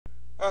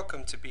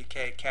Welcome to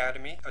BK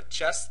Academy of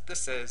Chess.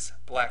 This is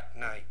Black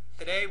Knight.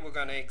 Today we're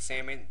going to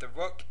examine the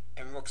rook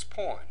and rook's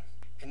pawn.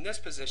 In this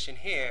position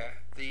here,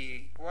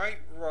 the white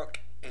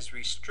rook is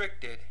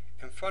restricted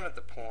in front of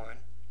the pawn,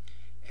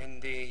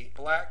 and the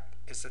black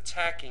is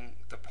attacking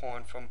the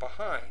pawn from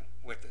behind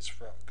with its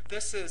rook.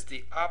 This is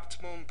the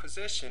optimum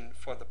position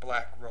for the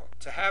black rook,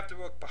 to have the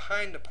rook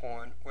behind the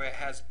pawn where it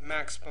has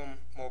maximum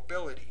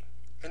mobility.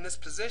 In this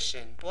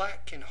position,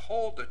 black can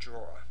hold the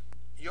draw.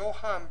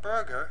 Johann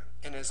Berger,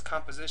 in his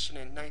composition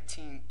in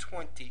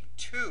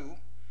 1922,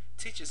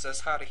 teaches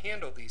us how to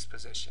handle these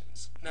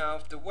positions. Now,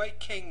 if the white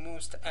king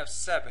moves to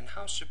f7,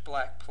 how should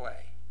black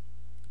play?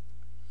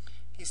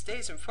 He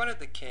stays in front of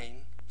the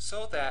king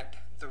so that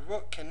the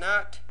rook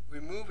cannot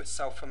remove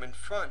itself from in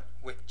front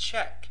with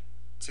check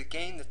to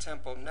gain the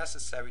tempo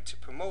necessary to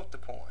promote the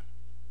pawn.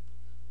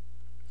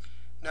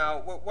 Now,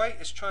 what white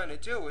is trying to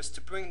do is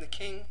to bring the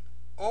king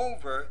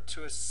over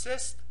to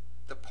assist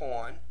the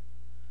pawn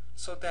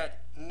so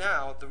that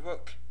now the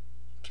rook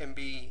can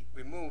be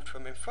removed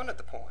from in front of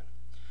the pawn.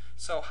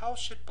 So how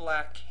should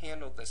black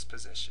handle this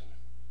position?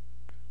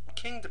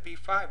 King to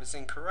b5 is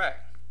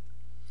incorrect.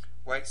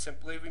 White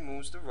simply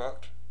removes the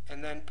rook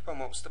and then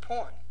promotes the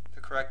pawn. The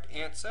correct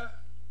answer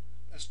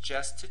is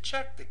just to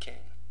check the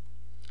king.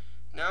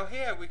 Now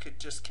here we could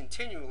just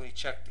continually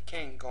check the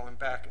king, going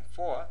back and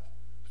forth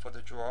for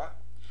the draw,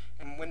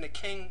 and when the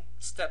king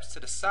steps to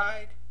the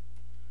side,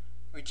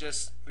 we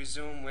just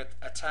resume with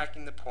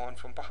attacking the pawn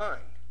from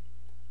behind.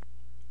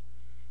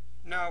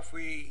 Now if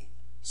we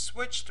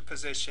switch the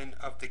position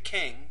of the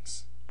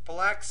kings,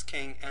 black's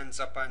king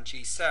ends up on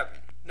g7.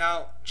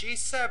 Now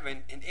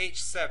g7 and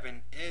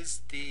h7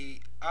 is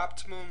the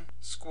optimum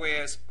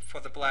squares for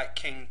the black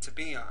king to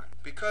be on,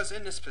 because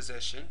in this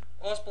position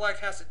all black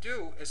has to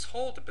do is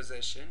hold the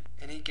position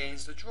and he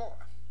gains the draw.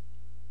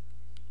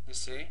 You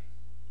see?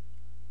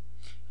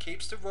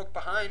 Keeps the rook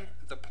behind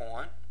the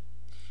pawn.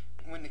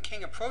 When the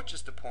king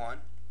approaches the pawn,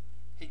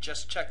 he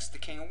just checks the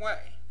king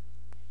away,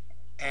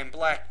 and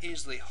black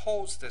easily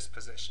holds this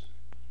position.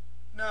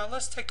 Now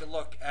let's take a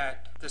look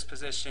at this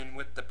position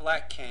with the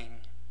black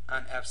king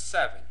on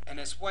f7, and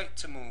it's white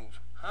to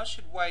move. How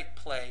should white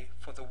play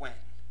for the win?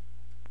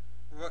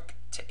 Rook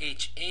to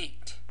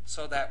h8,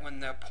 so that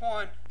when the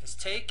pawn is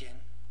taken,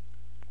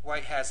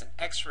 white has an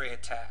x-ray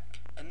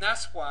attack. And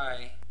that's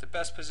why the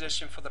best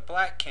position for the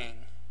black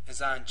king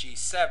is on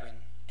g7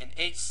 and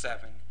h7,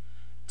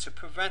 to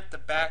prevent the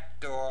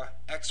backdoor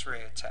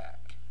x-ray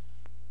attack.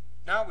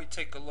 Now we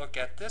take a look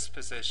at this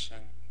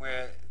position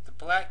where the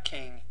black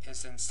king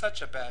is in such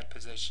a bad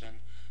position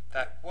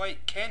that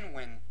white can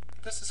win.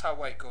 This is how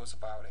white goes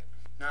about it.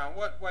 Now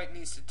what white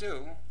needs to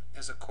do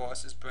is, of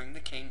course, is bring the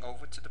king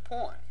over to the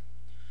pawn.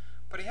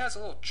 But he has a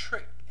little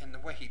trick in the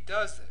way he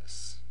does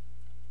this.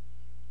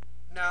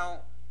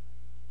 Now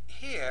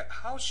here,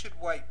 how should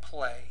white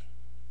play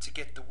to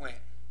get the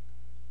win?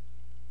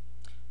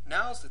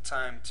 Now's the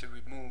time to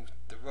remove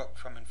the rook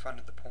from in front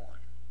of the pawn,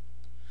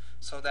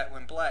 so that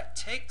when black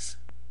takes,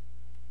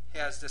 he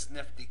has this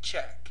nifty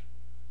check,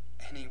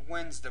 and he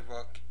wins the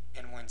rook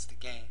and wins the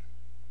game.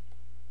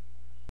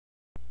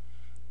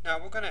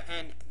 Now we're going to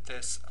end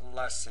this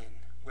lesson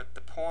with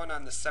the pawn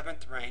on the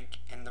 7th rank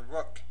and the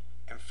rook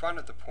in front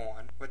of the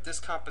pawn with this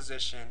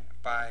composition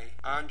by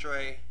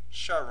Andre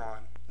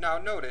Sharon. Now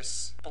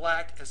notice,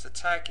 black is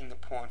attacking the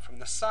pawn from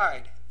the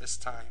side this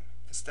time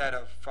instead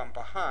of from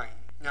behind.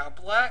 Now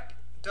black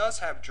does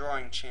have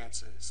drawing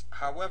chances,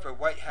 however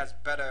white has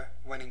better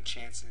winning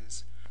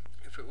chances.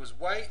 If it was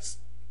white's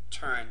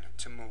turn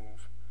to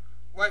move,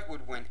 white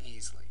would win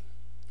easily,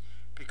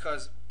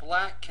 because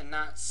black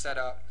cannot set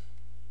up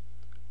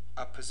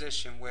a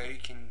position where he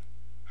can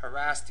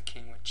harass the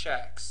king with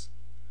checks.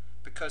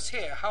 Because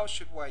here, how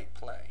should white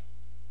play?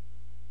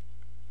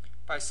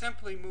 By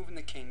simply moving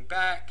the king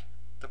back,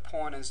 the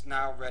pawn is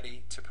now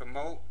ready to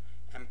promote,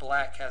 and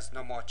black has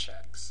no more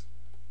checks.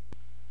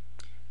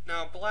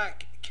 Now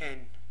black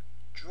can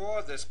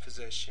draw this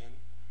position.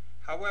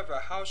 However,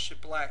 how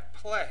should black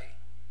play?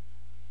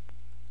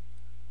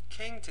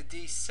 King to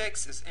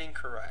d6 is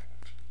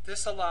incorrect.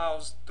 This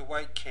allows the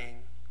white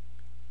king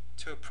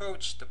to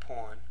approach the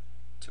pawn,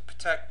 to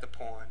protect the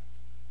pawn,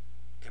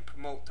 and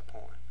promote the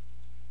pawn.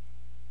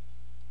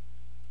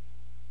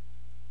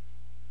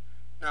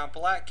 Now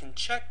black can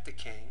check the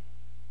king.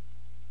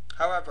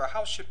 However,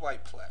 how should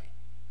white play?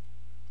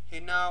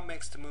 He now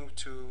makes the move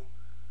to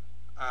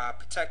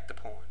protect the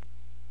pawn.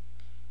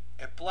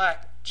 If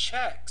black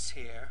checks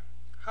here,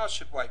 how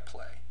should white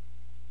play?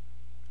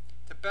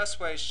 The best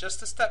way is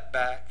just to step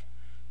back,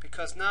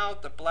 because now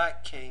the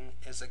black king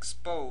is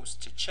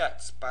exposed to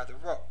checks by the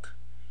rook,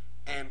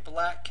 and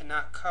black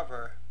cannot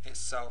cover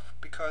itself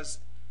because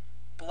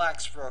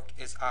black's rook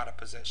is out of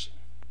position.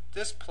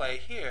 This play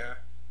here,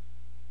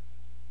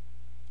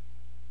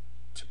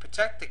 to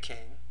protect the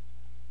king,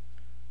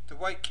 the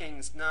white king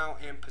is now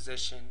in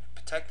position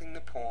protecting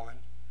the pawn.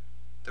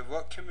 The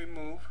rook can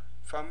remove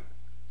from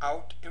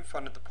out in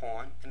front of the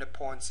pawn, and the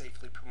pawn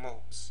safely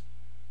promotes.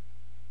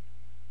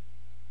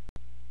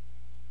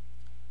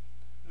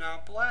 Now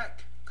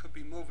black could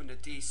be moving to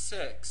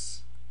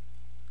d6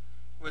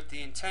 with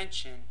the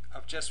intention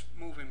of just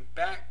moving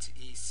back to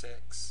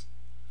e6,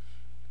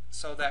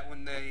 so that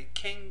when the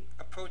king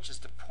approaches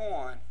the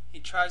pawn, he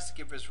tries to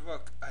give his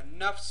rook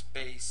enough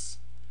space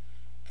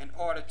in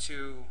order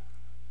to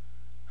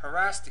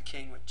harass the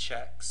king with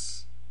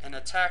checks and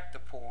attack the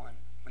pawn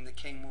when the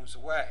king moves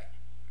away.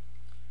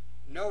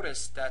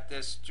 Notice that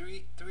there's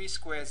three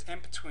squares in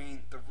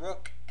between the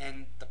rook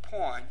and the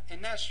pawn,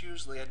 and that's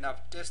usually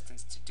enough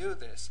distance to do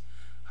this.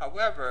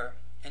 However,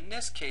 in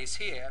this case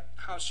here,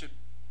 how should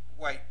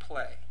white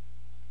play?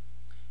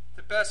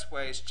 The best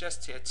way is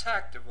just to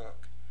attack the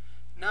rook.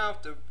 Now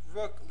if the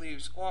rook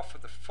leaves off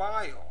of the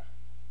file,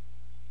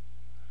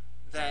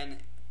 then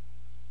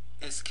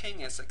his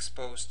king is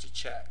exposed to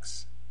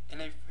checks.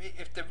 And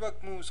if the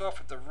rook moves off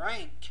of the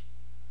rank,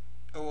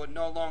 it will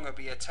no longer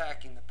be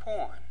attacking the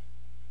pawn.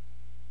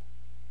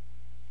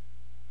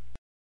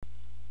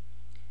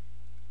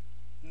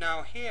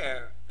 Now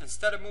here,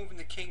 instead of moving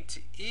the king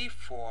to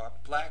e4,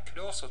 black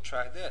could also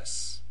try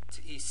this,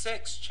 to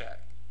e6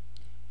 check.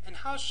 And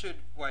how should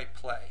white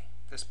play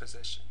this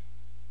position?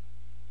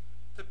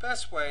 The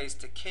best way is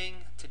the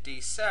king to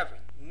d7.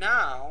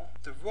 Now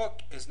the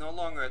rook is no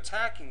longer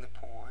attacking the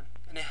pawn,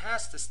 and it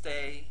has to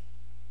stay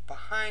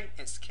behind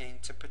its king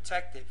to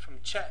protect it from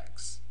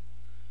checks.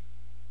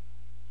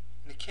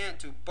 And it can't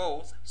do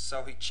both,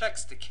 so he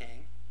checks the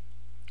king,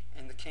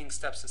 and the king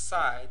steps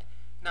aside.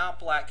 Now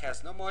black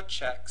has no more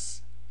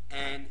checks,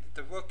 and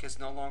the rook is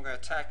no longer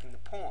attacking the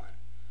pawn,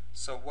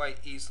 so white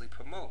easily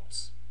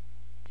promotes.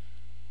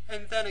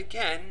 And then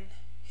again,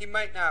 he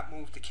might not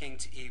move the king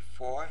to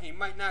e4, he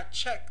might not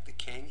check the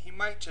king, he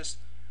might just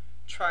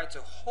try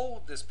to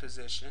hold this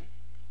position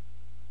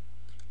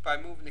by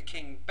moving the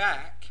king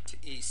back to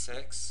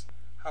e6.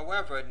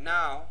 However,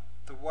 now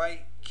the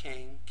white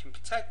king can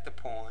protect the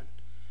pawn,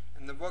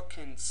 and the rook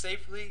can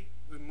safely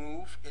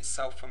remove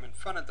itself from in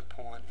front of the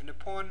pawn, and the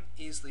pawn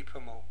easily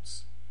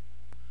promotes.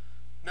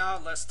 Now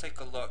let's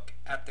take a look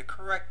at the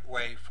correct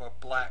way for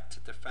black to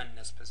defend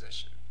this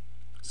position.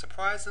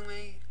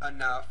 Surprisingly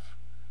enough,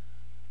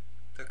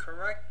 the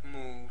correct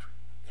move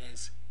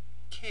is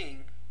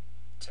king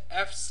to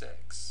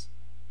f6,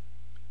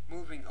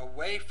 moving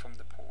away from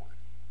the pawn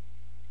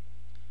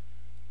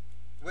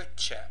with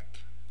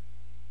check.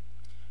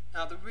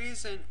 Now the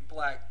reason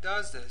black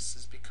does this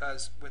is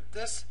because with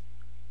this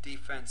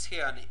defense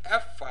here on the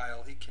f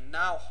file, he can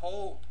now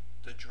hold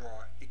the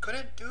draw. He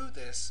couldn't do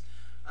this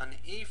on the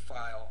e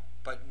file,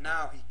 but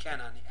now he can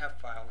on the f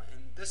file,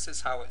 and this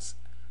is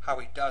how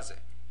he does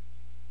it.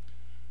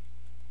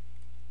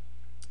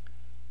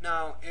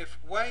 Now if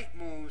white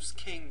moves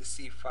king to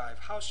c5,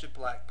 how should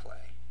black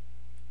play?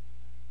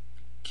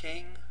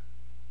 King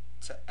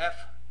to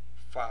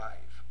f5.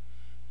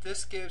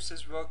 This gives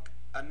his rook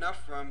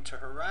enough room to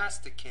harass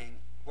the king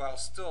while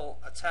still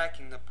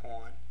attacking the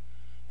pawn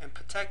and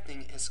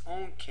protecting its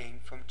own king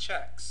from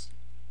checks,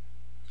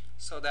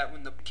 so that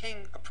when the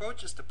king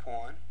approaches the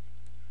pawn,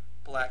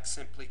 black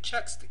simply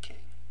checks the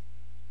king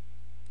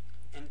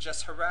and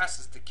just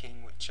harasses the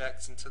king with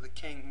checks until the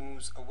king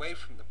moves away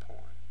from the pawn.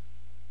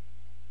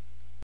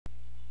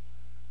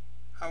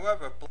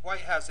 However,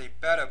 white has a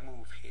better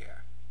move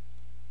here.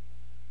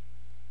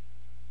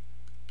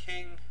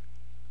 King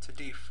to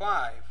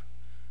d5,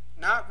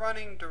 not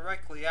running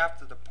directly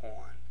after the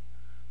pawn,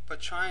 but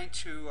trying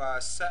to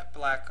set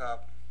black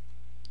up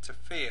to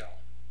fail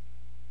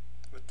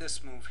with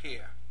this move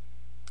here.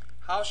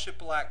 How should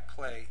black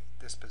play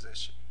this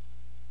position?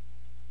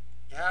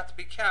 You have to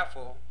be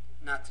careful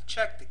not to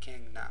check the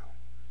king now,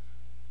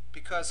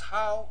 because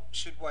how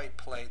should white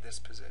play this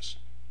position?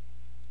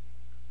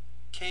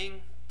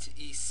 King to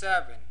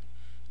e7.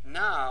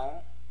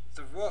 Now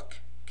the rook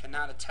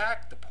cannot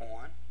attack the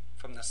pawn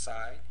from the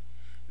side,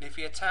 and if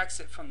he attacks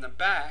it from the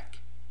back,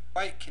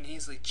 white can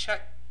easily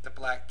check the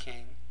black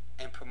king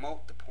and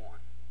promote the pawn.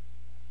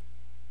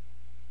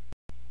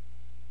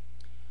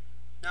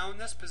 Now in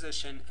this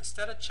position,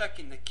 instead of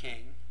checking the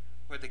king,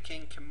 where the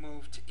king can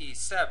move to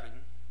e7,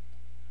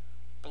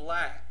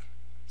 black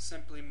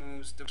simply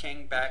moves the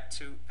king back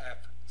to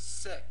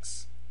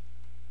f6.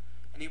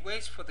 And he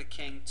waits for the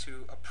king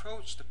to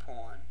approach the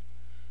pawn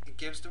and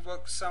gives the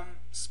rook some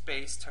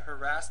space to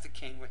harass the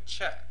king with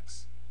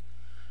checks.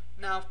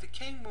 Now if the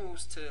king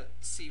moves to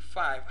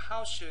c5,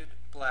 how should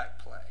black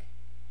play?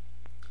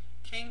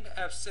 King to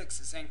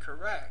f6 is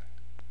incorrect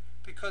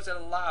because it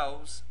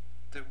allows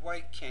the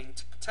white king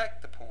to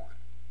protect the pawn.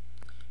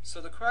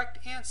 So the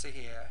correct answer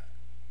here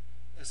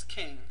is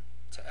king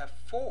to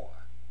f4.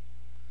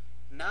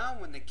 Now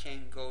when the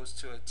king goes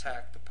to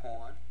attack the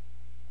pawn,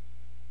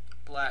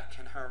 black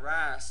can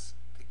harass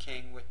the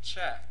king with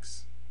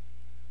checks.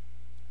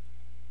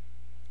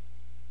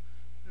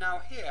 Now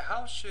here,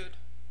 how should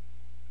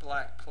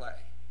black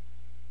play?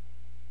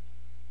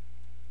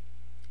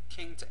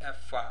 King to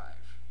f5.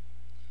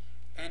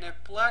 And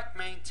if black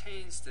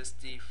maintains this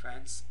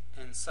defense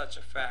in such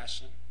a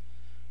fashion,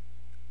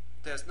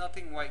 there's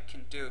nothing white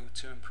can do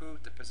to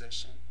improve the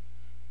position,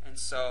 and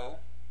so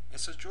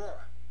it's a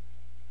draw.